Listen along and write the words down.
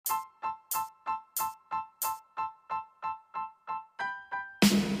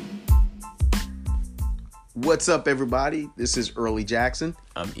What's up, everybody? This is Early Jackson.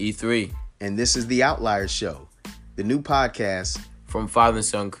 I'm E3. And this is The Outliers Show, the new podcast from Father and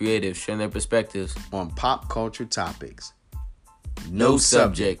Son Creative, sharing their perspectives on pop culture topics. No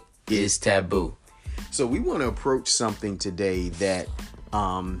subject is taboo. So we want to approach something today that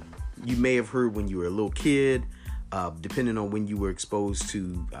you may have heard when you were a little kid, depending on when you were exposed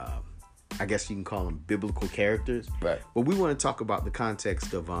to, I guess you can call them biblical characters. Right. But we want to talk about the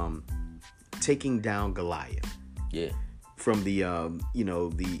context of taking down Goliath. Yeah. From the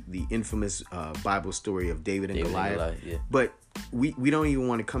the infamous Bible story of David and Goliath. Yeah. But we don't even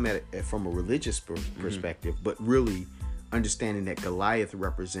want to come at it from a religious perspective, but really understanding that Goliath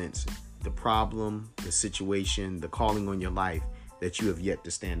represents the problem, the situation, the calling on your life that you have yet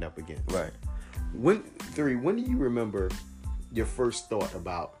to stand up against. Right. When do you remember your first thought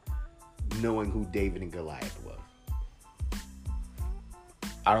about knowing who David and Goliath was?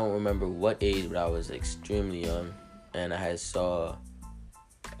 I don't remember what age, but I was extremely young, and I had saw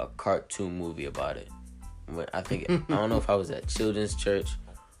a cartoon movie about it. I don't know if I was at children's church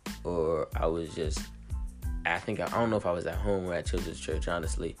or I was just, I don't know if I was at home or at children's church,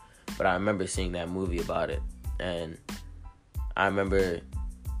 honestly, but I remember seeing that movie about it, and I remember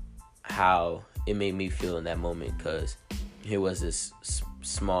how it made me feel in that moment, because here was this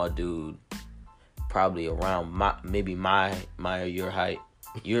small dude, probably around my or your height,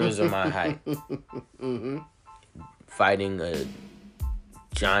 yours or my height, mm-hmm. fighting a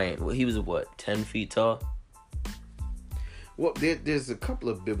giant. Well, he was 10 feet tall? Well, there's a couple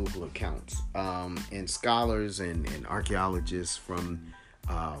of biblical accounts, and scholars and archaeologists from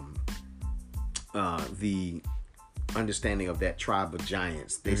the understanding of that tribe of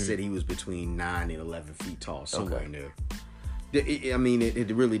giants. They said he was between 9 and 11 feet tall, somewhere in there.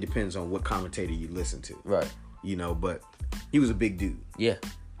 It really depends on what commentator you listen to. Right. But he was a big dude. Yeah.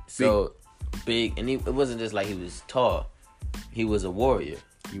 So big, and it wasn't just like he was tall. He was a warrior.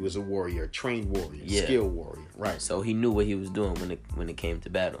 He was a warrior, trained warrior, yeah. Skilled warrior. Right. So he knew what he was doing when it came to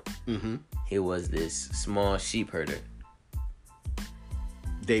battle. Mm-hmm. He was this small sheep herder.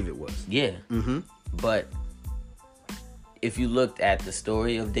 David was. Yeah. Mm-hmm. But if you looked at the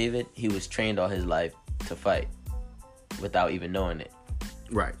story of David, he was trained all his life to fight without even knowing it.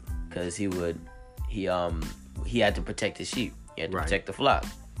 Right. Because he had to protect his sheep. He had to protect the flock.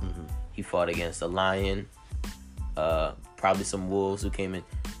 Mm-hmm. He fought against a lion, probably some wolves who came in.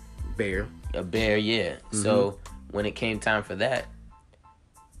 A bear, yeah. Mm-hmm. So when it came time for that,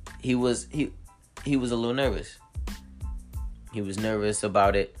 he was a little nervous. He was nervous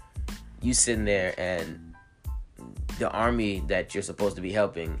about it. You sitting there, and the army that you're supposed to be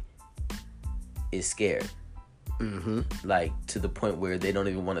helping is scared. Mm-hmm. Like, to the point where they don't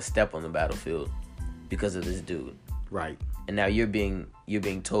even want to step on the battlefield because of this dude. Right. And now you're being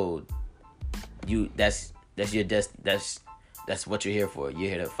told that's what you're here for. You're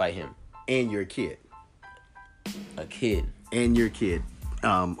here to fight him. And you're a kid. A kid. And your kid,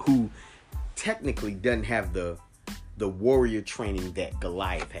 who technically doesn't have the warrior training that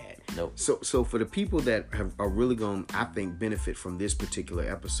Goliath had. Nope. So for the people that are really going to, I think, benefit from this particular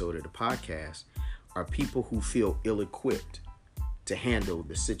episode of the podcast, are people who feel ill-equipped to handle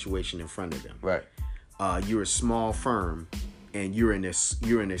the situation in front of them. Right. You're a small firm, and you're in a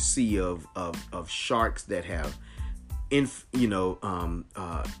sea of sharks that have infinite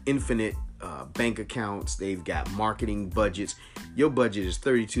bank accounts. They've got marketing budgets. Your budget is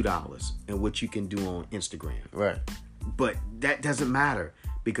 $32 and what you can do on Instagram. Right. But that doesn't matter,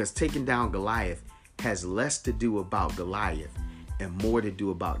 because taking down Goliath has less to do about Goliath and more to do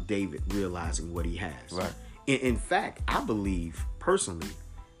about David realizing what he has. Right. In fact, I believe personally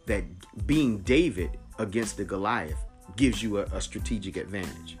that being David against the Goliath gives you a strategic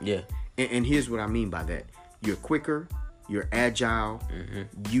advantage. Yeah. And here's what I mean by that. You're quicker. You're agile.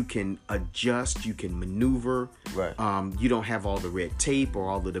 Mm-hmm. You can adjust. You can maneuver. Right. You don't have all the red tape or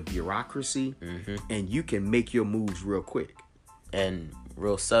all of the bureaucracy. Mm-hmm. And you can make your moves real quick. And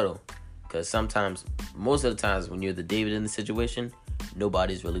real subtle. Because most of the times when you're the David in the situation,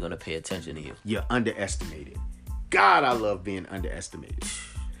 nobody's really going to pay attention to you. You're underestimated. God, I love being underestimated.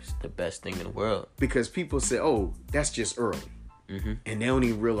 It's the best thing in the world. Because people say, oh, that's just early. Mm-hmm. And they don't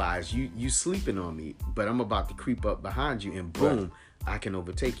even realize you sleeping on me, but I'm about to creep up behind you, and boom, right. I can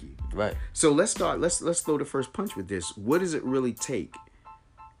overtake you. Right. So let's start. Let's throw the first punch with this. What does it really take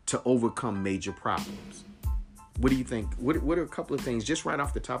to overcome major problems? What do you think? What are a couple of things just right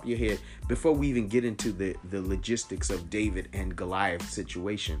off the top of your head before we even get into the logistics of David and Goliath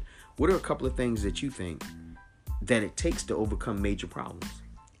situation? What are a couple of things that you think that it takes to overcome major problems?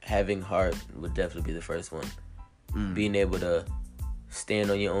 Having heart would definitely be the first one. Being able to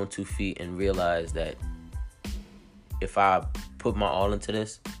stand on your own 2 feet and realize that if I put my all into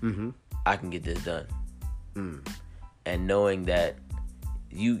this, I can get this done. And knowing that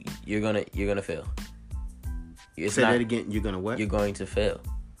you're gonna fail. Say that again. You're gonna what? You're going to fail.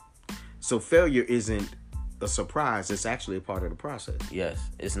 So failure isn't a surprise. It's actually a part of the process. Yes,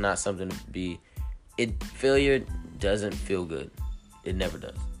 it's not something to be. Failure doesn't feel good. It never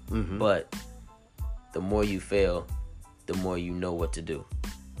does. But the more you fail, the more you know what to do.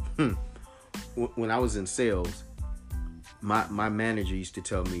 When I was in sales, my manager used to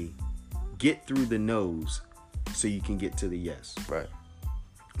tell me, get through the no's so you can get to the yes. Right.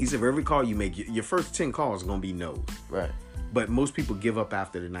 He said, for every call you make, your first 10 calls are going to be no's. Right. But most people give up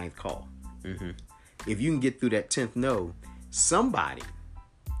after the 9th call. If you can get through that 10th no, somebody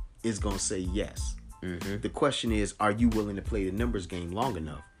is going to say yes. The question is, are you willing to play the numbers game long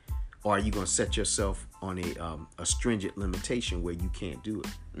enough? Or are you going to set yourself on a stringent limitation where you can't do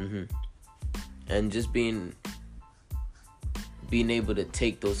it? And just being able to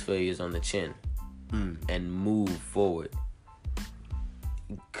take those failures on the chin and move forward.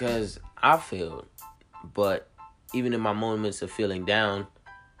 Because I failed, but even in my moments of feeling down,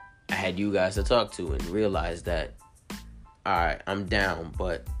 I had you guys to talk to and realize that, all right, I'm down,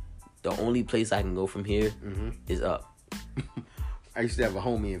 but the only place I can go from here is up. I used to have a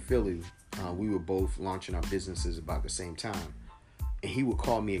homie in Philly. We were both launching our businesses about the same time. And he would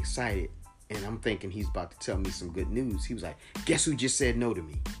call me excited. And I'm thinking he's about to tell me some good news. He was like, guess who just said no to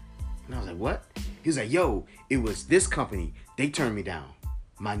me? And I was like, what? He was like, yo, it was this company. They turned me down.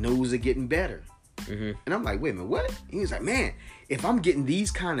 My no's are getting better. And I'm like, wait a minute, what? He was like, man, if I'm getting these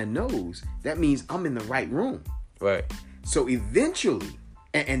kind of no's, that means I'm in the right room. Right. So eventually,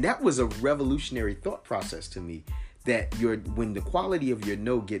 and that was a revolutionary thought process to me, that when the quality of your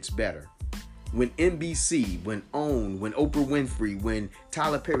no gets better, when NBC, when OWN, when Oprah Winfrey, when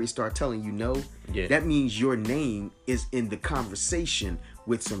Tyler Perry start telling you no, that means your name is in the conversation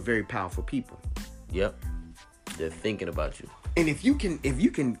with some very powerful people. Yep. They're thinking about you. And if you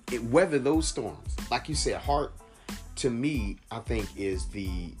can weather those storms, like you said, heart to me, I think is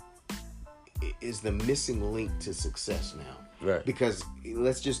the missing link to success now. Right. Because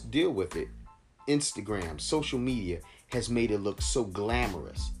let's just deal with it. Instagram, social media has made it look so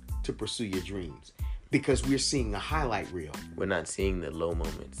glamorous to pursue your dreams because we're seeing a highlight reel. We're not seeing the low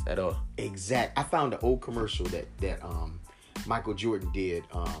moments at all. Exact. I found an old commercial that Michael Jordan did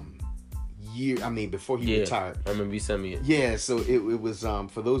before he retired. I remember you sent me it. Yeah, so it was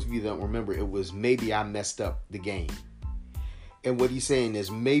for those of you that don't remember, it was maybe I messed up the game. And what he's saying is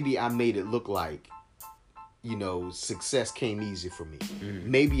maybe I made it look like, success came easy for me.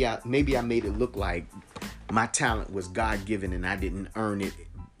 Maybe I made it look like my talent was God-given and I didn't earn it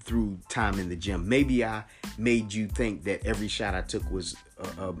through time in the gym. Maybe I made you think that every shot I took was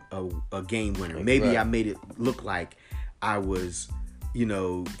a game winner. Maybe I made it look like I was,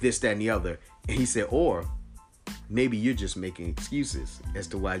 this, that, and the other. And he said, or maybe you're just making excuses as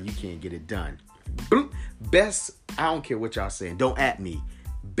to why you can't get it done. Best, I don't care what y'all saying, don't at me.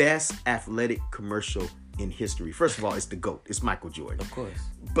 Best athletic commercial in history. First of all, it's the GOAT. It's Michael Jordan. Of course.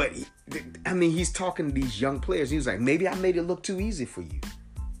 But, he's talking to these young players. He was like, maybe I made it look too easy for you.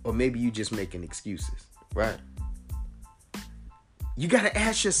 Or maybe you just making excuses. Right. You got to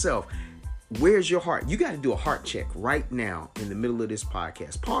ask yourself, where's your heart? You got to do a heart check right now in the middle of this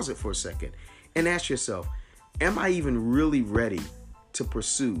podcast. Pause it for a second and ask yourself, am I even really ready to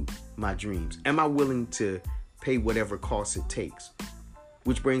pursue my dreams? Am I willing to pay whatever cost it takes?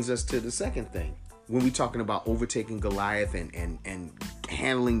 Which brings us to the second thing. When we're talking about overtaking Goliath and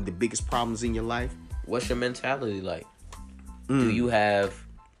handling the biggest problems in your life. What's your mentality like? Do you have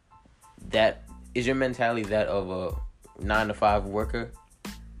that? Is your mentality that of a 9-to-5 worker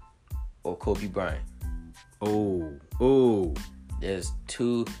or Kobe Bryant? Oh. Those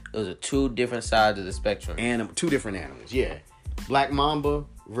are two different sides of the spectrum. Two different animals, yeah. Black Mamba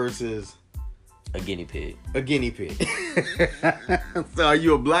versus a guinea pig. A guinea pig. So are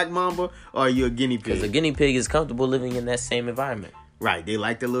you a black mamba or are you a guinea pig? Because a guinea pig is comfortable living in that same environment. Right. They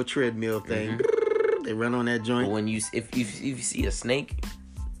like the little treadmill thing. They run on that joint. But when if you see a snake,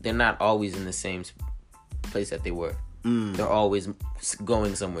 they're not always in the same place that they were. They're always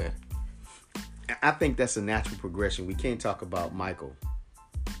going somewhere. I think that's a natural progression. We can't talk about Michael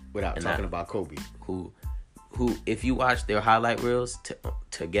without talking about Kobe. Who, if you watch their highlight reels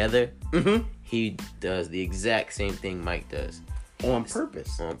together, he does the exact same thing Mike does. On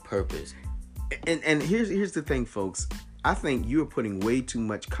purpose. And here's the thing, folks. I think you're putting way too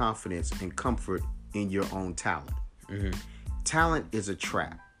much confidence and comfort in your own talent. Talent is a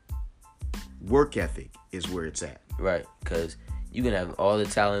trap. Work ethic is where it's at. Right, because you can have all the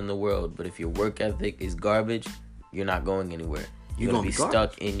talent in the world, but if your work ethic is garbage, you're not going anywhere. You're going to gonna be be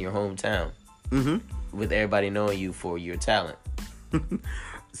stuck in your hometown with everybody knowing you for your talent.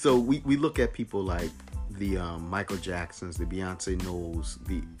 So we look at people like the Michael Jacksons, the Beyonce Knowles,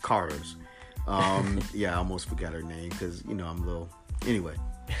 the Carters. Yeah, I almost forgot her name because, I'm a little... Anyway,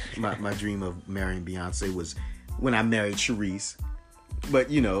 my dream of marrying Beyonce was when I married Sharice.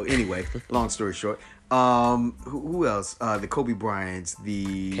 But, anyway, long story short. Who else? The Kobe Bryants,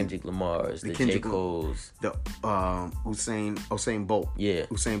 the... Kendrick Lamar's, the J. Cole's. The Usain Bolt. Yeah.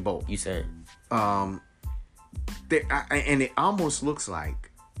 Usain Bolt. Usain. And it almost looks like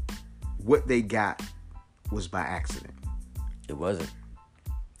what they got was by accident. It wasn't.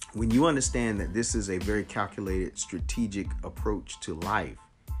 When you understand that this is a very calculated, strategic approach to life,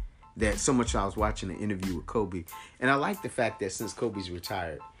 that so much I was watching an interview with Kobe, and I like the fact that since Kobe's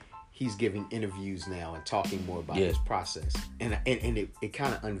retired, he's giving interviews now and talking more about his process, and it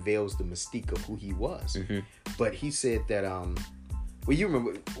kind of unveils the mystique of who he was. But he said that well, you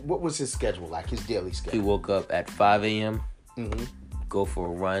remember what was his schedule like? His daily schedule. He woke up at 5 a.m. Go for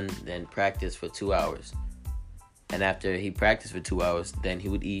a run, then practice for 2 hours. And after he practiced for 2 hours, then he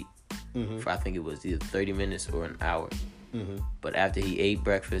would eat for, I think it was either 30 minutes or an hour. But after he ate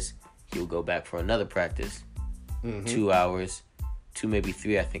breakfast, he would go back for another practice, 2 hours, 2 maybe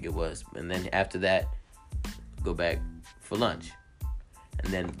 3, I think it was. And then after that, go back for lunch.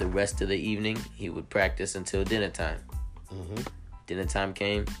 And then the rest of the evening, he would practice until dinner time. Dinner time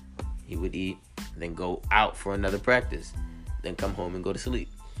came, he would eat, then go out for another practice, then come home and go to sleep.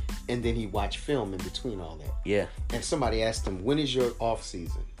 And then he watched film in between all that. Yeah. And somebody asked him, when is your off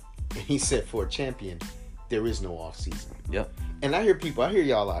season? And he said, for a champion, there is no off season. Yep. And I hear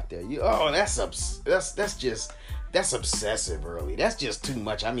y'all out there. That's obsessive early. That's just too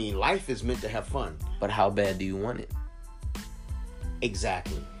much. I mean, life is meant to have fun. But how bad do you want it?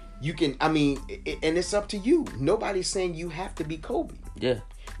 Exactly. You can, and it's up to you. Nobody's saying you have to be Kobe. Yeah.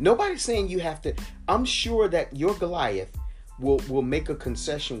 Nobody's saying you have to. I'm sure that your Goliath will make a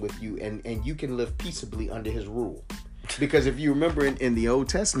concession with you, and you can live peaceably under his rule. Because if you remember in the Old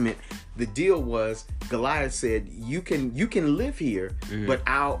Testament, the deal was Goliath said, you can live here, but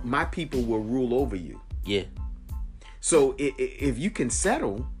my people will rule over you. Yeah. So if you can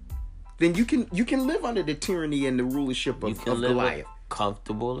settle, then you can live under the tyranny and the rulership of Goliath.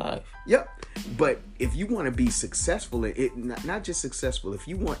 Comfortable life. Yep. But if you want to be successful, not just successful, if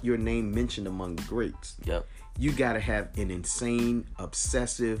you want your name mentioned among the greats, yep, you got to have an insane,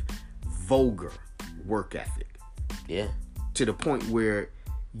 obsessive, vulgar work ethic. Yeah. To the point where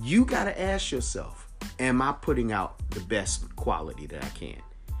you got to ask yourself, am I putting out the best quality that I can?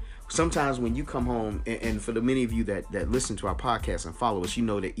 Sometimes when you come home, and for the many of you that listen to our podcast and follow us, you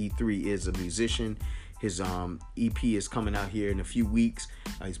know that E3 is a musician. His EP is coming out here in a few weeks.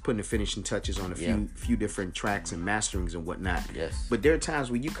 He's putting the finishing touches on a few different tracks and masterings and whatnot. Yes. But there are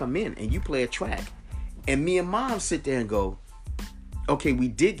times when you come in and you play a track, and me and Mom sit there and go, okay, we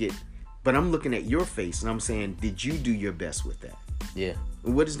dig it, but I'm looking at your face and I'm saying, did you do your best with that? Yeah.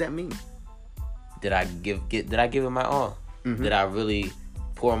 What does that mean? Did I give it my all? Did I really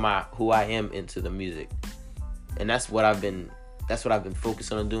pour who I am into the music? And that's what I've been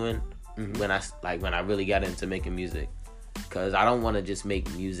focused on doing. When I really got into making music, because I don't want to just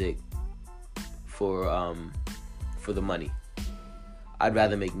make music for the money. I'd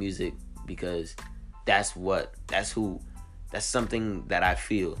rather make music because that's something that I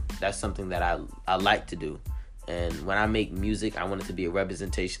feel. That's something that I like to do. And when I make music, I want it to be a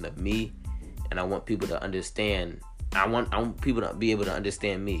representation of me, and I want people to understand. I want people to be able to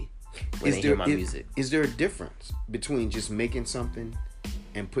understand me when they hear my music. Is there a difference between just making something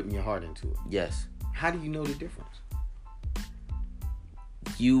and putting your heart into it? Yes. How do you know the difference?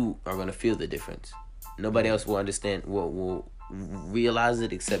 You are going to feel the difference. Nobody else will understand, will realize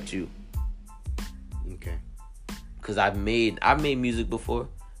it except you. Okay. Because I've made music before,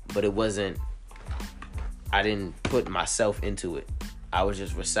 but I didn't put myself into it. I was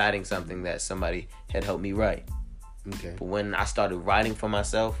just reciting something that somebody had helped me write. Okay. But when I started writing for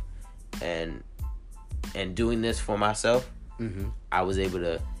myself and doing this for myself, I was able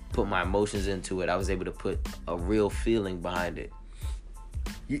to put my emotions into it. I was able to put a real feeling behind it.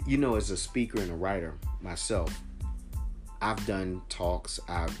 You know, as a speaker and a writer myself, I've done talks.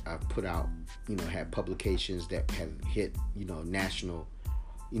 I've put out, had publications that have hit, national,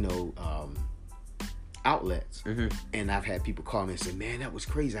 outlets. And I've had people call me and say, man, that was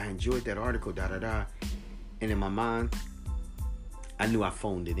crazy. I enjoyed that article, da-da-da. And in my mind, I knew I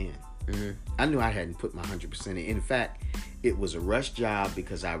phoned it in. I knew I hadn't put my 100% in. In fact, it was a rush job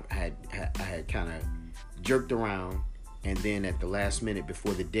because I had kind of jerked around, and then at the last minute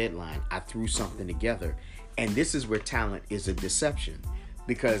before the deadline, I threw something together, And this is where talent is a deception,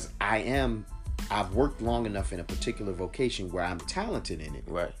 because I've worked long enough in a particular vocation where I'm talented in it.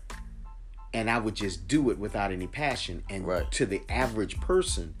 Right. And I would just do it without any passion. And Right. to the average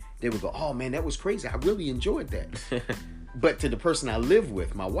person, they would go, "Oh man, that was crazy. I really enjoyed that." But to the person I live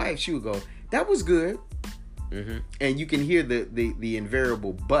with, my wife, she would go, "That was good." Mm-hmm. And you can hear the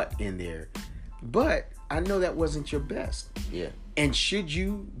invariable but in there. But I know that wasn't your best. Yeah. And should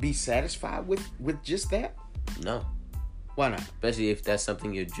you be satisfied with just that? No. Why not? Especially if that's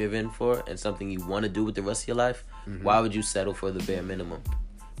something you're driven for and something you want to do with the rest of your life. Why would you settle for the bare minimum?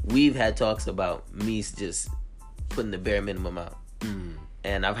 We've had talks about me just putting the bare minimum out.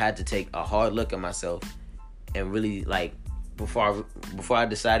 And I've had to take a hard look at myself and really, like, before I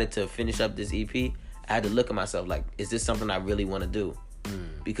decided to finish up this EP, I had to look at myself like, is this something I really want to do?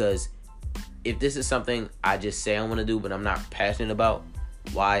 Because if this is something I just say I want to do but I'm not passionate about,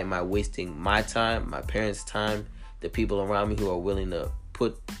 why am I wasting my time, my parents' time, the people around me who are willing to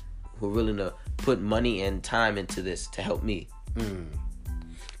put money and time into this to help me?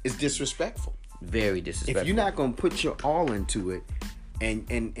 It's disrespectful. Very disrespectful. If you're not gonna put your all into it,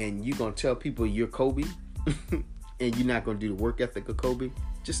 and you're gonna tell people you're Kobe, and you're not gonna do the work ethic of Kobe,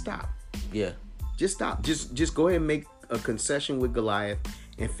 just stop. Yeah. Just stop. Just go ahead and make a concession with Goliath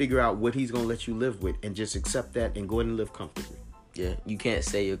and figure out what he's gonna let you live with, and just accept that and go ahead and live comfortably. Yeah. You can't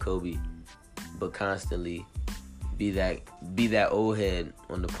say you're Kobe, but constantly be that old head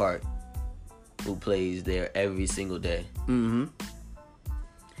on the park who plays there every single day. Mm-hmm.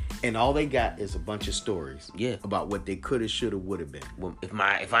 And all they got is a bunch of stories. Yeah. About what they could have, should have, would have been. Well, if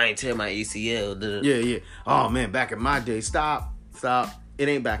I ain't tear my ACL, Yeah. Oh man, back in my day. Stop. It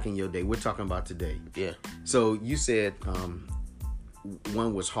ain't back in your day. We're talking about today. Yeah. So you said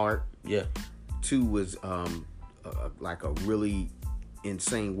one was heart. Yeah. Two was like a really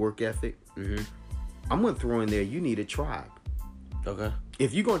insane work ethic. Mm-hmm. I'm gonna throw in there, you need a tribe. Okay.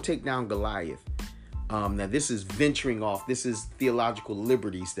 If you're gonna take down Goliath, now this is venturing off. This is theological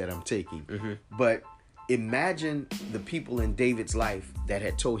liberties that I'm taking. Mm-hmm. But imagine the people in David's life that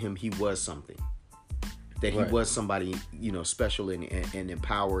had told him he was something. That he was somebody, special and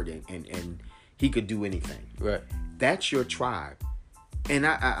empowered and he could do anything. Right. That's your tribe. And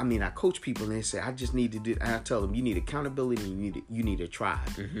I coach people and they say, I just need to do, and I tell them, you need accountability and you need a tribe.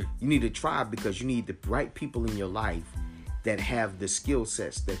 Mm-hmm. You need a tribe because you need the right people in your life that have the skill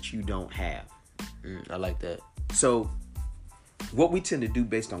sets that you don't have. I like that. So what we tend to do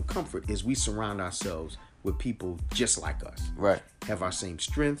based on comfort is we surround ourselves with people just like us. Right. Have our same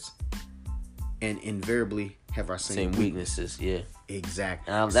strengths and invariably have our same weaknesses. Yeah.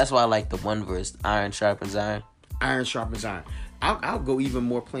 Exactly. That's why I like the one verse, iron sharpens iron. Iron sharpens iron. I'll go even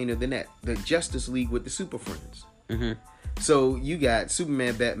more plainer than that. The Justice League with the Super Friends. Mm-hmm. So you got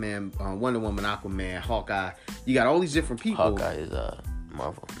Superman, Batman, Wonder Woman, Aquaman, Hawkeye. You got all these different people. Hawkeye is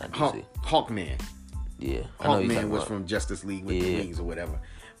Marvel, not DC. Hawkman. Yeah. Hawkman was from Justice League with the wings or whatever.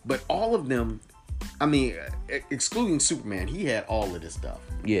 But all of them, excluding Superman, he had all of this stuff.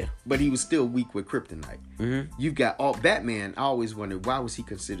 Yeah. But he was still weak with kryptonite. Mm-hmm. You've got Batman. I always wondered, why was he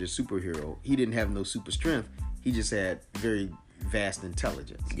considered a superhero? He didn't have no super strength. He just had very vast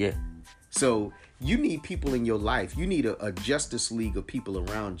intelligence. Yeah. So you need people in your life. You need a Justice League of people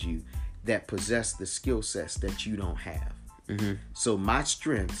around you that possess the skill sets that you don't have. Mm-hmm. So my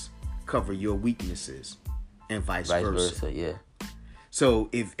strengths cover your weaknesses and vice versa. Yeah. So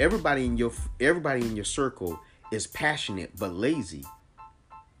if everybody in your circle is passionate but lazy,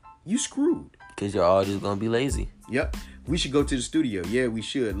 you screwed. Because you're all just gonna be lazy. Yep. We should go to the studio. Yeah, we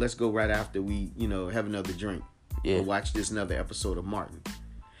should. Let's go right after we, have another drink. Yeah. Or watch another episode of Martin.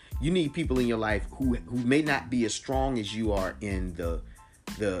 You need people in your life who may not be as strong as you are in the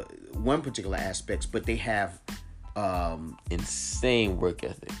one particular aspects, but they have insane work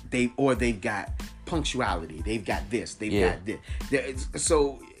ethic. They've got punctuality. They've got this. They've got this.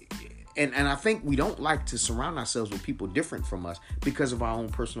 So, and I think we don't like to surround ourselves with people different from us because of our own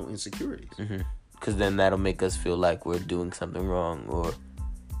personal insecurities. Mm-hmm. Because then that'll make us feel like we're doing something wrong or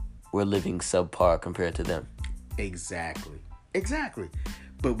we're living subpar compared to them. Exactly.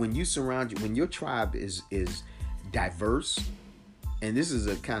 But when when your tribe is diverse, and this is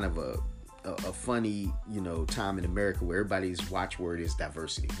a kind of a funny, time in America where everybody's watchword is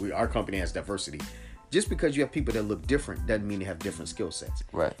diversity. Our company has diversity. Just because you have people that look different doesn't mean they have different skill sets.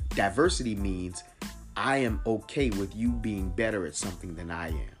 Right. Diversity means I am okay with you being better at something than I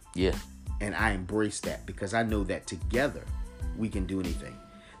am. Yeah. And I embrace that because I know that together we can do anything.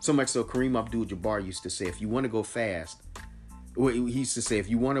 So much so Kareem Abdul-Jabbar used to say, if you want to go fast, he used to say, if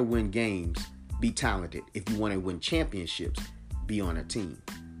you want to win games, be talented. If you want to win championships, be on a team.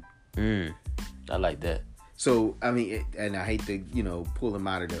 I like that. So I mean, and I hate to pull him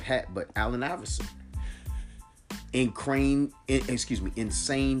out of the hat, but Allen Iverson, insane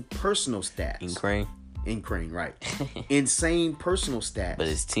personal stats. In Crane, right? Insane personal stats. But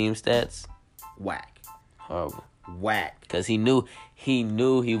his team stats, whack. Horrible. Whack. Because he knew he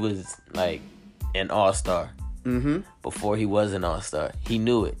was like an all-star. Before he was an all-star. He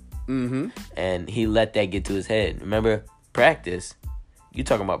knew it. And he let that get to his head. Remember, practice. You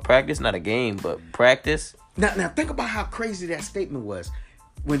talking about practice, not a game, but practice. Now think about how crazy that statement was.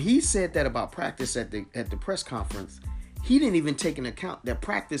 When he said that about practice at the press conference, he didn't even take into account that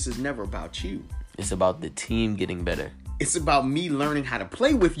practice is never about you. It's about the team getting better. It's about me learning how to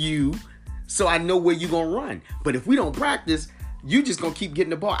play with you so I know where you're going to run. But if we don't practice, you just going to keep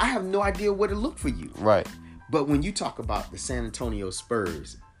getting the ball. I have no idea what to look for you. Right. But when you talk about the San Antonio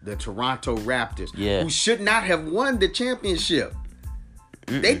Spurs, the Toronto Raptors, yeah, who should not have won the championship,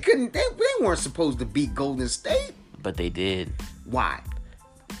 they couldn't. They weren't supposed to beat Golden State, but they did. Why?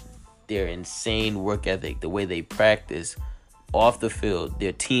 Their insane work ethic, the way they practice off the field,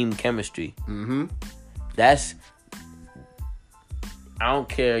 their team chemistry. That's. I don't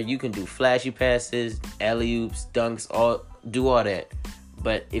care. You can do flashy passes, alley-oops, dunks, do all that.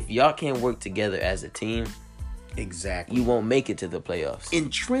 But if y'all can't work together as a team, exactly, you won't make it to the playoffs.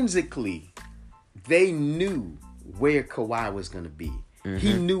 Intrinsically, they knew where Kawhi was going to be.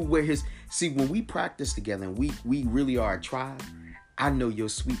 He knew where his... See, when we practice together and we really are a tribe, I know your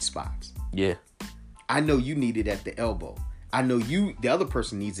sweet spots. Yeah. I know you need it at the elbow. I know the other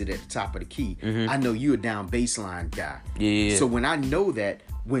person needs it at the top of the key. I know you're a down baseline guy. Yeah. So when I know that,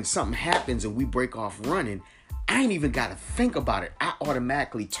 when something happens and we break off running, I ain't even got to think about it. I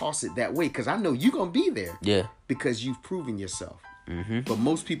automatically toss it that way because I know you're going to be there. Yeah. Because you've proven yourself. But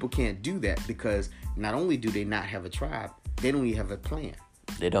most people can't do that because not only do they not have a tribe, they don't even have a plan.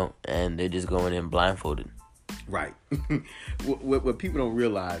 They don't. And they're just going in blindfolded. Right. What people don't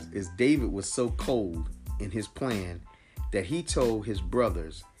realize is David was so cold in his plan that he told his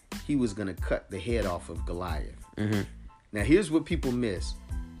brothers he was going to cut the head off of Goliath. Now, here's what people miss.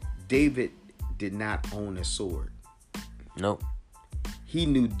 David did not own a sword. Nope. He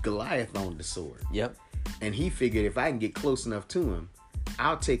knew Goliath owned the sword. Yep. And he figured if I can get close enough to him,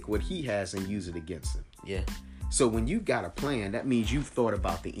 I'll take what he has and use it against him. Yeah. So when you've got a plan, that means you've thought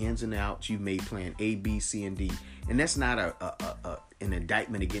about the ins and outs. You've made plan A, B, C, and D. And that's not an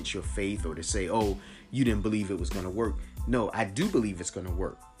indictment against your faith or to say, oh, you didn't believe it was going to work. No, I do believe it's going to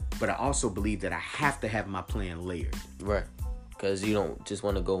work. But I also believe that I have to have my plan layered. Right. Because you don't just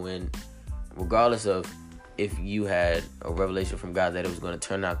want to go in, regardless of if you had a revelation from God that it was going to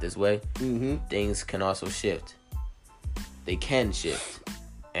turn out this way, things can also shift. They can shift.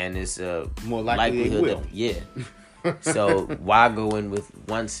 And it's a more likely it will. So why go in with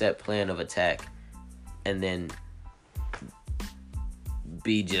one set plan of attack and then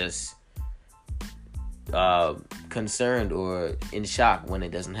be just concerned or in shock when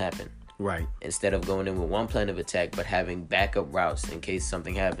it doesn't happen? Right. Instead of going in with one plan of attack but having backup routes in case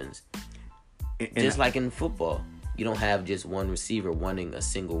something happens. Just like in football, you don't have just one receiver running a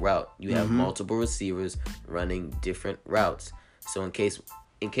single route. You have multiple receivers running different routes. So in case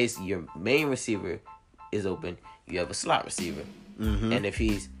your main receiver is open, you have a slot receiver. And if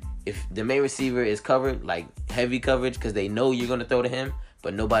the main receiver is covered, like heavy coverage, because they know you're going to throw to him,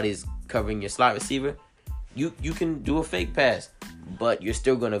 but nobody's covering your slot receiver, you can do a fake pass, but you're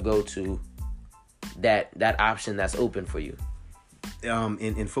still going to go to that option that's open for you.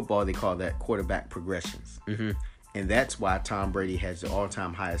 In football, they call that quarterback progressions. And that's why Tom Brady has the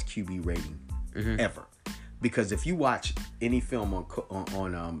all-time highest QB rating ever. Because if you watch any film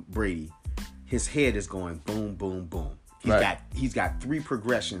on Brady, his head is going boom, boom, boom. He's got 3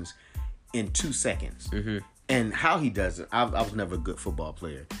 progressions in 2 seconds. And how he does it, I was never a good football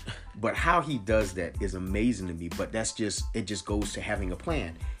player, but how he does that is amazing to me. But it just goes to having a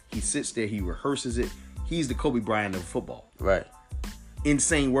plan. He sits there, he rehearses it. He's the Kobe Bryant of football. Right.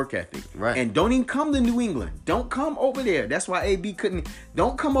 Insane work ethic. Right. And don't even come to New England. Don't come over there. That's why AB couldn't.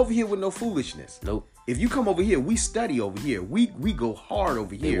 Don't come over here with no foolishness. Nope. If you come over here, we study over here. We go hard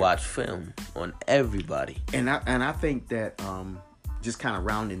over here. They watch film on everybody. And I think that just kind of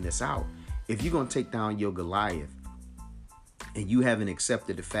rounding this out, if you're gonna take down your Goliath and you haven't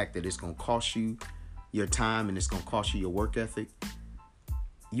accepted the fact that it's gonna cost you your time and it's gonna cost you your work ethic,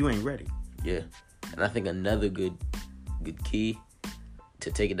 you ain't ready. Yeah. And I think another good key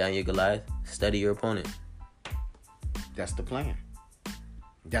to take it down your Goliath, study your opponent. That's the plan.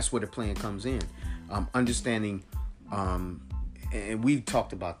 That's where the plan comes in. Understanding, and we've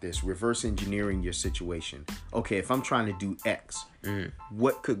talked about this, reverse engineering your situation. Okay, if I'm trying to do X,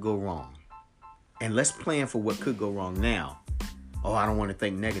 what could go wrong? And let's plan for what could go wrong now. Oh, I don't want to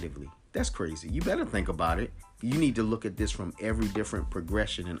think negatively. That's crazy. You better think about it. You need to look at this from every different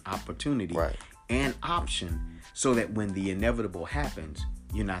progression and opportunity and option, so that when the inevitable happens,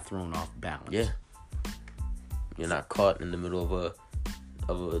 you're not thrown off balance. Yeah. You're not caught in the middle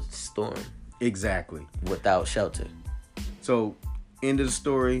of a storm. Exactly. Without shelter. So, end of the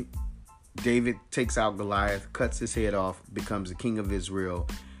story. David takes out Goliath, cuts his head off, becomes the king of Israel.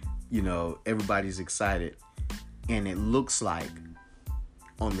 You know, everybody's excited. And it looks like,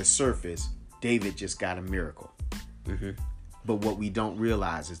 on the surface, David just got a miracle. Mm-hmm. But what we don't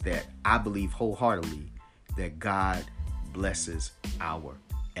realize is that I believe wholeheartedly that God blesses our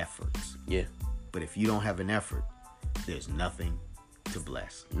efforts. Yeah. But if you don't have an effort, there's nothing to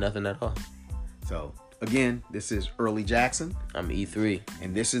bless. Nothing at all. So, again, this is Early Jackson. I'm E3.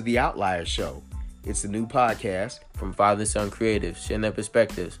 And this is The Outlier Show. It's the new podcast from Father and Son Creatives, sharing their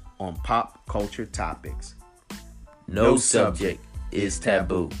perspectives on pop culture topics. No subject is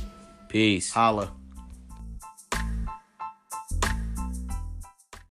taboo. Peace. Holla.